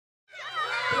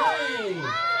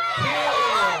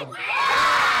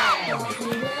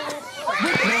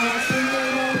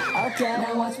Okay,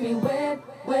 now watch me whip,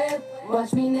 whip,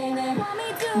 watch me nay nay.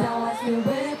 Now watch me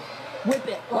whip, whip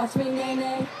it, watch me nay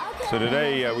nay. So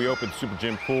today we opened Super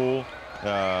Gym Pool,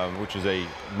 which is a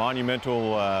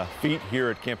monumental feat here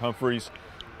at Camp Humphreys.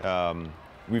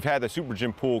 We've had the Super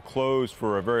Gym Pool closed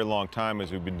for a very long time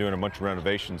as we've been doing a bunch of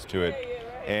renovations to it.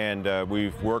 And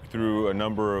we've worked through a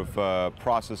number of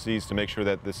processes to make sure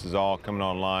that this is all coming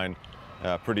online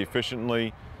pretty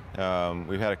efficiently.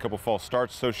 We've had a couple false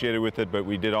starts associated with it, but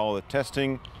we did all the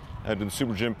testing to the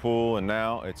Super Gym Pool, and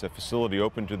now it's a facility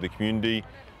open to the community.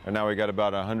 And now we got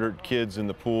about 100 kids in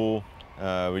the pool.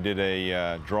 We did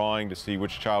a drawing to see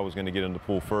which child was going to get in the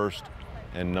pool first,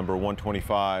 and number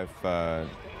 125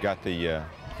 got the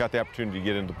opportunity to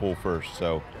get into the pool first,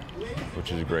 so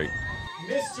which is great.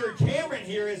 Mr. Cameron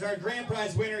here is our grand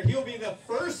prize winner. He'll be the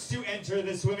first to enter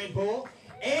the swimming pool,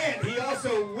 and he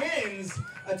also wins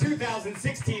a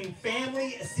 2016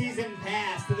 Family Season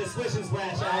Pass to the Splish and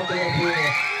Splash Outdoor Pool.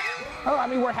 Oh, I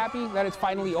mean, we're happy that it's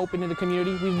finally open to the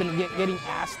community. We've been getting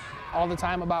asked all the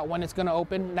time about when it's going to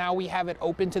open. Now we have it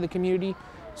open to the community.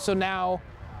 So now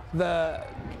the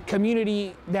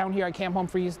community down here at Camp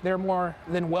Humphreys, they're more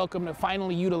than welcome to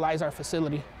finally utilize our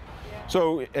facility.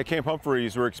 So at Camp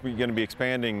Humphreys, we're going to be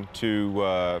expanding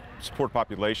to support a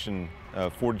population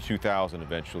of 42,000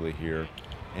 eventually here.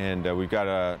 And we've got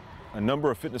a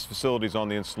number of fitness facilities on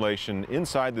the installation.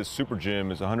 Inside this super gym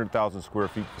is a 100,000 square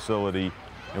feet facility,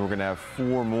 and we're going to have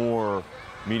 4 more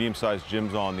medium-sized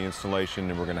gyms on the installation,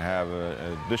 and we're going to have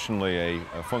additionally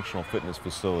a functional fitness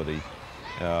facility.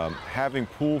 Having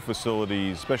pool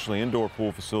facilities, especially indoor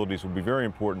pool facilities, will be very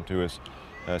important to us,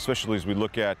 especially as we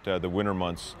look at the winter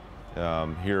months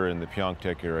here in the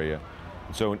Pyeongtaek area.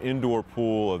 And so an indoor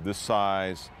pool of this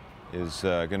size is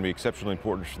going to be exceptionally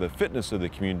important for the fitness of the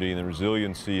community and the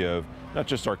resiliency of not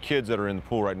just our kids that are in the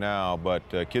pool right now, but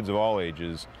kids of all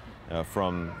ages,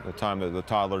 from the time that the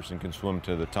toddlers can swim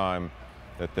to the time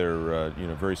that they're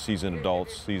very seasoned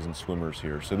adults, seasoned swimmers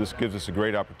here. So this gives us a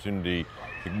great opportunity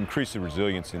to increase the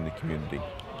resilience in the community.